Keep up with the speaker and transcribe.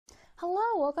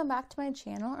Hello, welcome back to my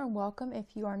channel, or welcome if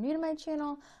you are new to my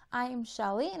channel. I am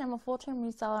Shelly and I'm a full-time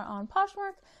reseller on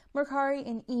Poshmark, Mercari,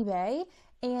 and eBay.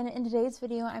 And in today's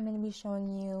video, I'm going to be showing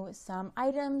you some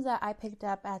items that I picked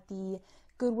up at the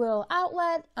Goodwill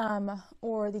outlet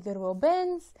or the Goodwill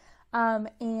bins. And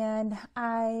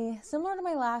similar to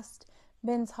my last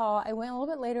bins haul, I went a little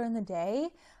bit later in the day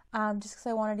just because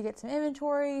I wanted to get some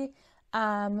inventory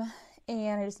and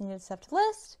I just needed stuff to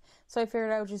list. So I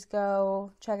figured I would just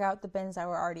go check out the bins that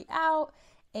were already out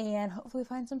and hopefully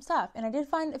find some stuff. And I did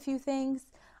find a few things.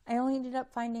 I only ended up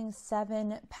finding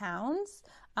 7 pounds.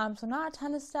 So not a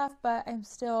ton of stuff, but I'm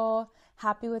still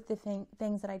happy with the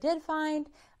things that I did find.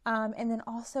 And then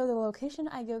also the location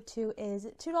I go to is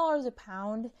 $2 a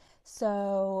pound.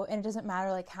 So, and it doesn't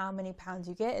matter like how many pounds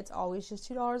you get. It's always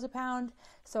just $2 a pound.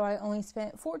 So I only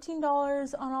spent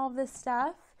 $14 on all of this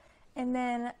stuff. And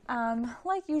then,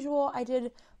 like usual, I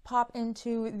did pop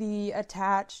into the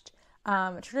attached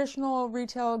traditional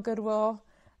retail Goodwill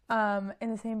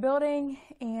in the same building,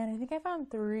 and I think I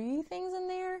found 3 things in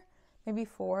there, maybe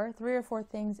 4, 3 or 4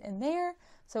 things in there.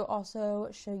 So also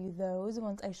show you those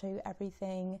once I show you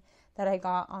everything that I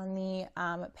got on the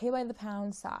pay by the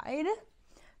pound side.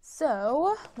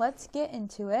 So let's get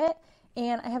into it.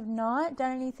 And I have not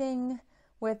done anything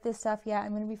with this stuff yet.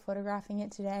 I'm going to be photographing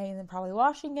it today and then probably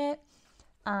washing it.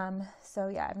 So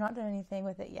yeah, I've not done anything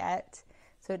with it yet.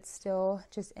 So it's still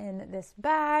just in this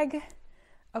bag.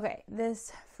 Okay,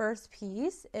 this first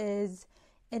piece is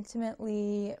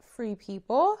Intimately Free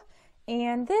People.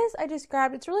 And this I just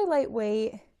grabbed. It's really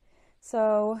lightweight.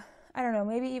 So I don't know,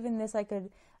 maybe even this I could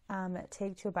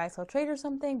take to a buy sell trade or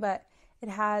something, but it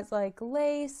has like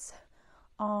lace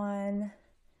on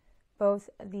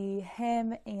both the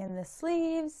hem and the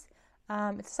sleeves.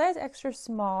 It's a size extra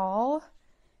small.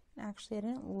 Actually, I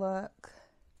didn't look.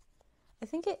 I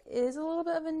think it is a little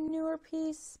bit of a newer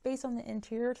piece based on the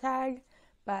interior tag,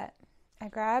 but I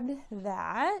grabbed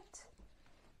that.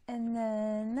 And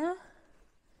then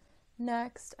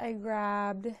next I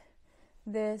grabbed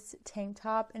this tank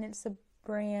top, and it's the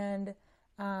brand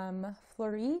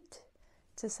Florite.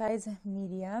 It's a size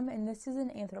medium, and this is an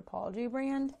Anthropologie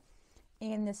brand.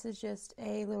 And this is just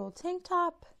a little tank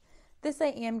top. This I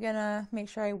am gonna make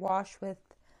sure I wash with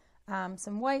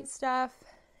some white stuff,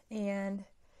 and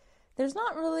there's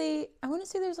not really, I wouldn't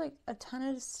say there's like a ton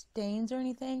of stains or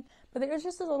anything, but there's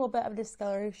just a little bit of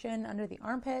discoloration under the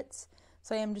armpits.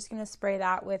 So I am just going to spray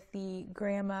that with the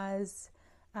Grandma's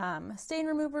stain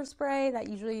remover spray. That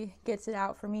usually gets it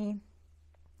out for me.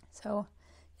 So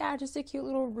yeah, just a cute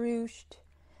little ruched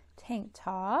tank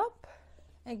top.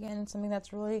 Again, something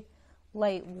that's really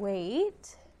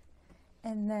lightweight.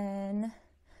 And then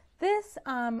this,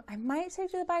 I might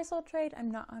take to the buy sell trade. I'm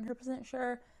not 100%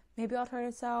 sure. Maybe I'll try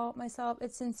to sell myself.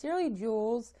 It's Sincerely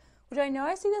Jules, which I know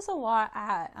I see this a lot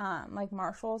at like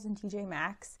Marshall's and TJ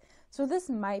Maxx. So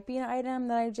this might be an item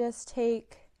that I just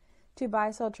take to buy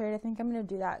sell trade. I think I'm going to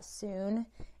do that soon.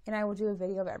 And I will do a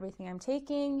video of everything I'm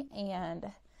taking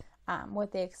and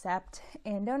what they accept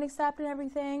and don't accept and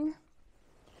everything.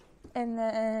 And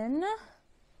then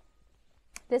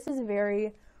this is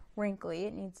very wrinkly.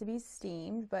 It needs to be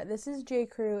steamed, but this is J.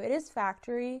 Crew. It is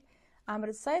factory, but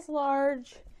it's size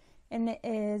large, and it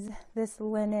is this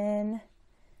linen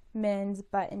men's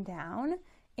button down.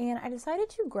 And I decided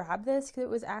to grab this because it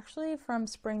was actually from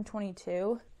spring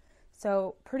 22,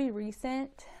 so pretty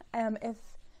recent. If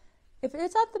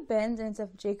it's at the bins and it's a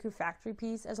J. Crew factory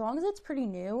piece, as long as it's pretty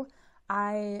new,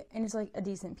 and it's like a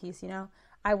decent piece, you know,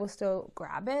 I will still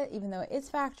grab it even though it's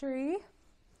factory.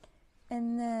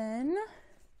 And then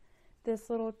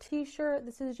this little t-shirt,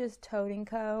 this is just Toad &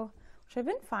 Co., which I've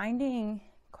been finding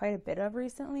quite a bit of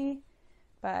recently,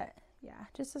 but yeah,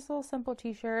 just this little simple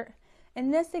t-shirt.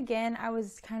 And this, again, I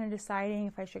was kind of deciding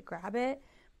if I should grab it,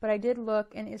 but I did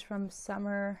look, and it's from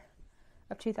summer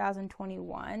of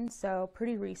 2021, so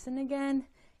pretty recent again.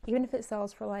 Even if it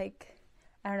sells for like,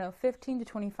 I don't know, 15 to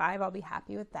 25, I'll be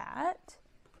happy with that.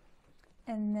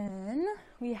 And then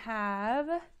we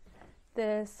have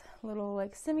this little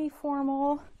like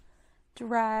semi-formal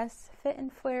dress, fit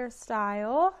and flare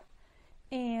style,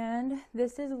 and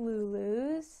this is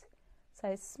Lulu's,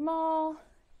 size small,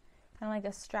 kind of like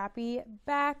a strappy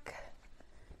back,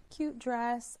 cute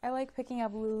dress. I like picking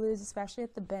up Lulu's, especially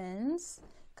at the bins,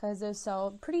 because those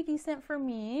sell pretty decent for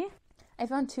me. I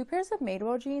found 2 pairs of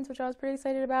Madewell jeans, which I was pretty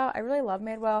excited about. I really love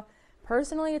Madewell.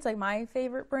 Personally, it's like my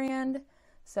favorite brand,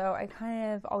 so I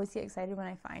kind of always get excited when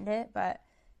I find it. But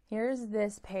here's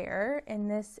this pair, and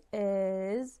this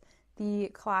is the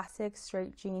classic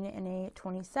straight jean in a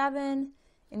 27,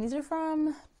 and these are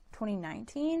from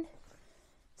 2019.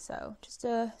 So just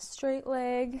a straight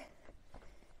leg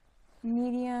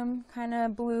medium kind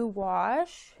of blue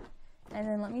wash. And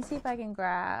then let me see if I can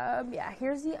grab, yeah,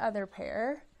 here's the other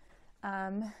pair.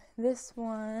 This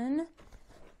one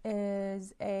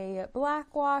is a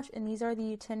black wash, and these are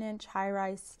the 10-inch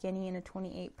high-rise skinny and a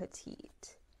 28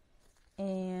 petite.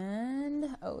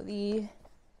 And, oh, the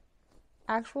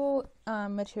actual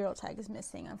material tag is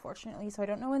missing, unfortunately, so I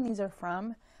don't know when these are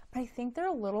from, but I think they're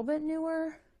a little bit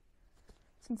newer,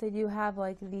 since they do have,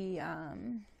 like, the,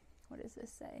 what does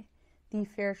this say? The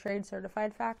Fair Trade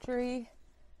Certified Factory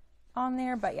on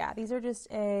there, but yeah, these are just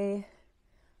a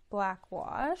black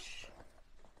wash.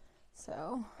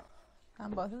 So,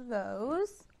 found both of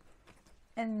those.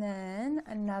 And then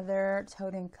another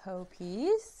Toad & Co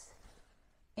piece.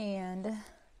 And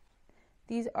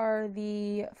these are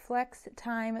the Flex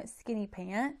Time Skinny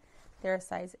Pant. They're a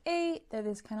size 8. They're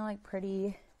this kind of like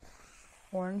pretty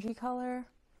orangey color.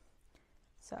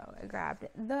 So I grabbed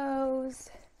those.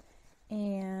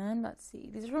 And let's see,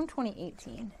 these are from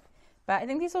 2018. But I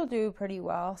think these will do pretty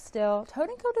well still. Toad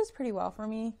 & Co does pretty well for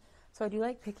me, so I do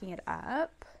like picking it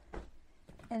up.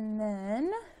 And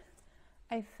then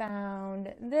I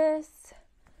found this.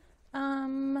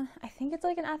 I think it's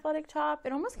like an athletic top.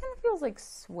 It almost kind of feels like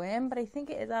swim, but I think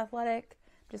it is athletic,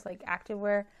 just like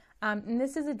activewear. And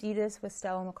this is Adidas with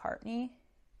Stella McCartney.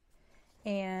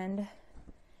 And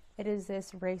it is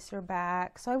this racer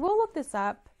back. So I will look this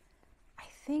up.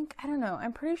 I don't know,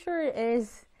 I'm pretty sure it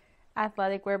is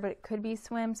athletic wear, but it could be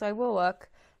swim, so I will look.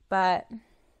 But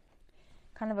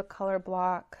kind of a color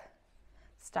block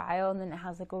style, and then it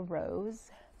has like a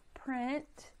rose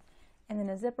print, and then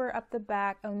a zipper up the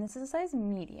back. Oh, and this is a size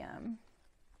medium.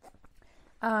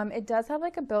 It does have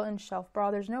like a built-in shelf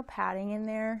bra. There's no padding in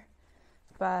there,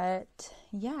 but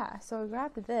yeah, so I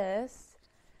grabbed this.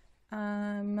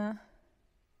 I'm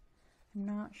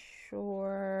not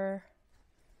sure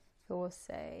if it will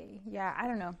say, yeah, I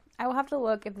don't know. I will have to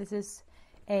look if this is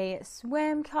a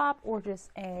swim top or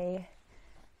just a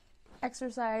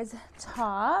exercise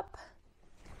top.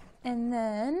 And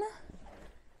then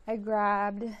I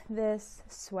grabbed this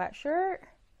sweatshirt,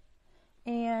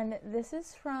 and this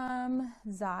is from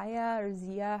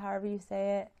Zia, however you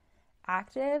say it,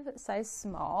 Active, size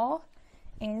small,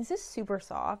 and this is super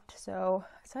soft, so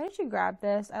I decided to grab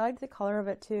this. I like the color of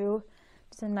it too.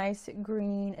 It's a nice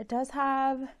green. It does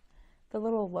have the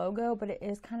little logo, but it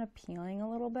is kind of peeling a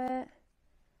little bit,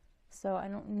 so I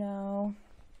don't know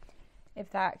if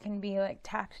that can be like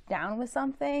tacked down with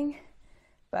something.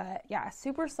 But yeah,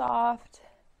 super soft,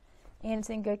 and it's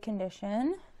in good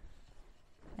condition.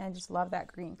 And I just love that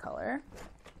green color.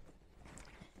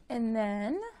 And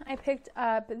then I picked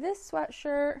up this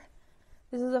sweatshirt.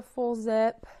 This is a full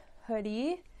zip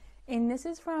hoodie, and this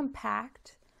is from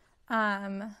Packed.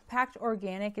 Packed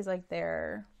Organic is like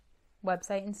their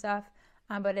website and stuff.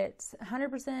 But it's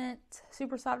 100%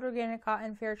 super soft organic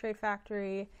cotton, Fair Trade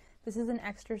Factory. This is an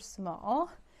extra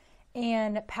small.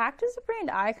 And Packed is a brand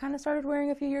I kind of started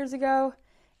wearing a few years ago,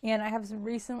 and I have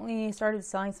recently started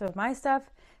selling some of my stuff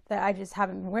that I just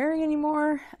haven't been wearing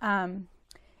anymore, and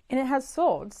it has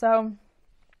sold. So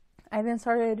I then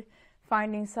started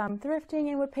finding some thrifting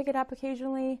and would pick it up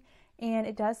occasionally, and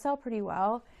it does sell pretty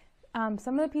well.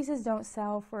 Some of the pieces don't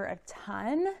sell for a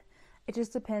ton. It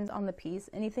just depends on the piece.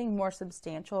 Anything more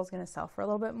substantial is going to sell for a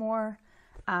little bit more.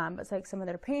 But it's like some of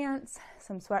their pants,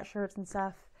 some sweatshirts and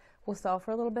stuff will sell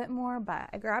for a little bit more. But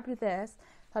I grabbed this.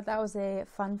 Thought that was a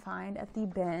fun find at the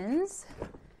bins.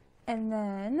 And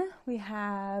then we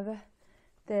have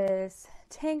this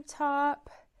tank top.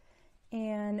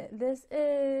 And this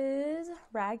is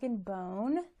Rag &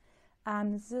 Bone.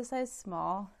 This is a size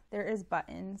small. There is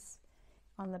buttons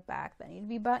on the back that need to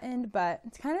be buttoned, but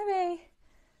it's kind of a,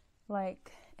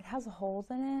 like, it has holes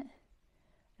in it.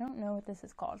 I don't know what this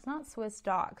is called. It's not Swiss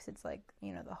Docs. It's like,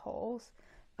 you know, the holes.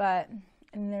 But,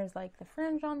 and there's like the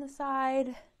fringe on the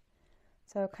side.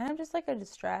 So kind of just like a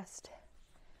distressed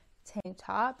tank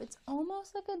top. It's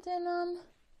almost like a denim,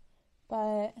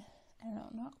 but I don't know,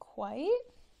 not quite.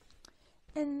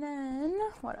 And then,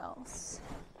 what else?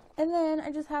 And then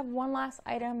I just have one last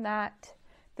item that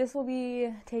this will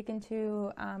be taken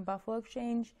to Buffalo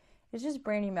Exchange. It's just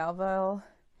Brandy Melville,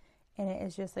 and it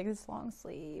is just like this long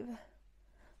sleeve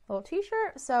little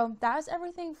t-shirt. So that's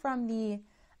everything from the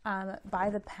by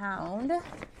the pound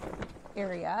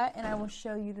area, and I will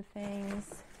show you the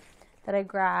things that I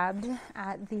grabbed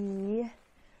at the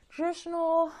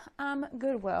traditional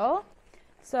Goodwill.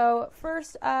 So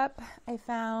first up, I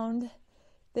found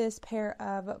this pair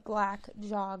of black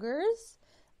joggers,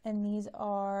 and these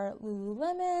are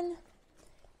Lululemon,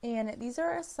 and these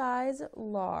are a size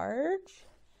large,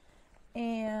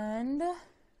 and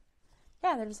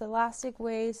yeah, they're just elastic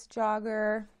waist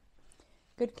jogger,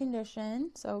 good condition,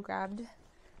 so grabbed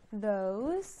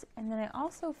those. And then I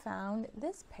also found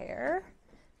this pair.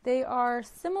 They are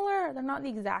similar. They're not the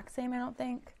exact same, I don't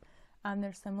think.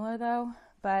 They're similar though,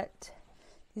 but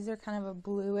these are kind of a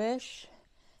bluish,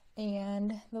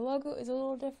 and the logo is a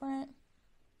little different,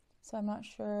 so I'm not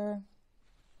sure.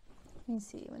 Let me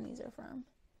see when these are from.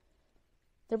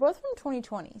 They're both from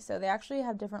 2020, so they actually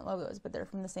have different logos, but they're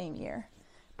from the same year.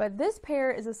 But this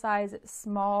pair is a size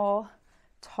small,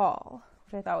 tall,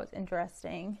 which I thought was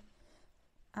interesting,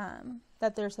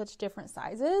 that they're such different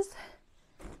sizes.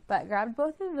 But grabbed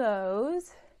both of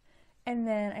those. And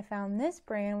then I found this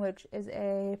brand, which is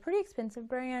a pretty expensive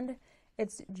brand.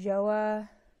 It's Joah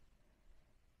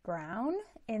Brown,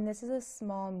 and this is a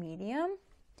small medium.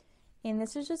 And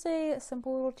this is just a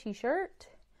simple little t-shirt,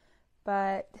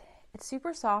 but it's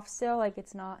super soft still, like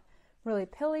it's not really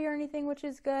pilly or anything, which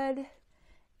is good.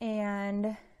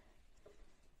 And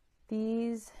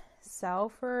these sell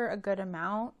for a good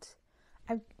amount.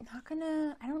 I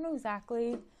don't know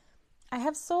exactly. I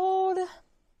have sold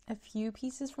a few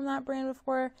pieces from that brand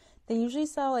before. They usually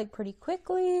sell like pretty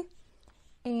quickly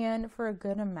and for a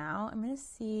good amount. I'm gonna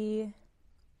see.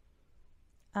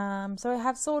 So I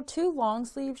have sold 2 long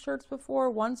sleeve shirts before.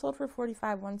 One sold for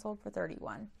 $45, one sold for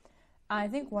 $31. I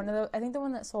think the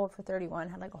one that sold for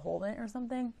 $31 had like a hole in it or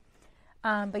something.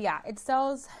 But yeah, it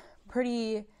sells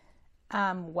pretty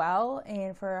well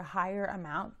and for a higher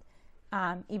amount,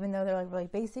 even though they're like really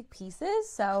basic pieces.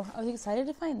 So I was excited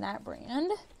to find that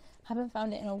brand. Haven't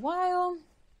found it in a while.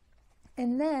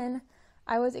 And then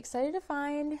I was excited to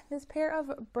find this pair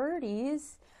of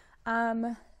birdies.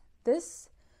 This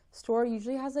store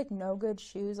usually has like no good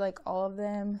shoes. Like all of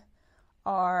them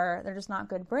they're just not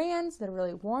good brands. They're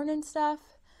really worn and stuff.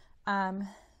 I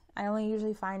only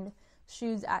usually find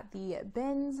shoes at the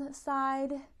bins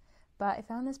side, but I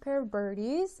found this pair of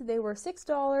birdies. They were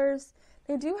 $6.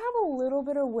 They do have a little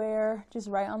bit of wear just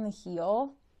right on the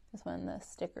heel. This one, the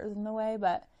sticker's in the way,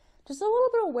 but just a little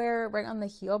bit of wear right on the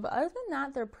heel. But other than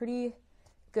that, they're pretty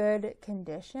good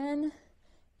condition,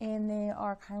 and they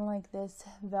are kind of like this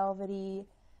velvety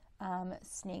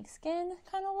snakeskin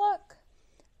kind of look.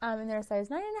 And they're a size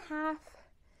 9.5.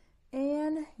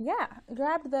 And yeah,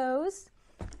 grabbed those.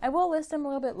 I will list them a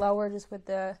little bit lower just with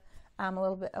the a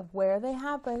little bit of wear they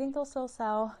have, but I think they'll still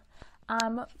sell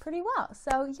pretty well.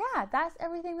 So yeah, that's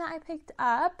everything that I picked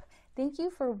up. Thank you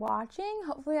for watching.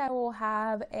 Hopefully I will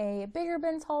have a bigger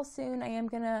bins haul soon. I am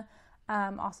gonna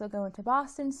also go into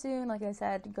Boston soon. Like I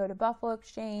said, go to Buffalo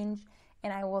Exchange,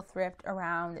 and I will thrift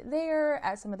around there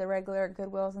at some of the regular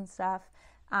Goodwills and stuff.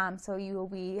 So you will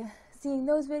be seeing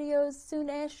those videos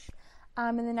soonish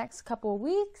in the next couple of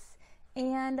weeks.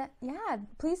 And yeah,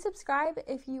 please subscribe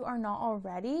if you are not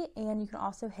already, and you can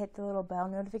also hit the little bell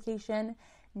notification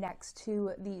next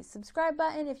to the subscribe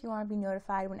button if you want to be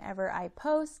notified whenever I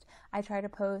post. I try to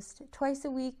post twice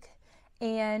a week,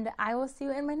 and I will see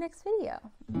you in my next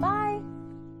video. Bye!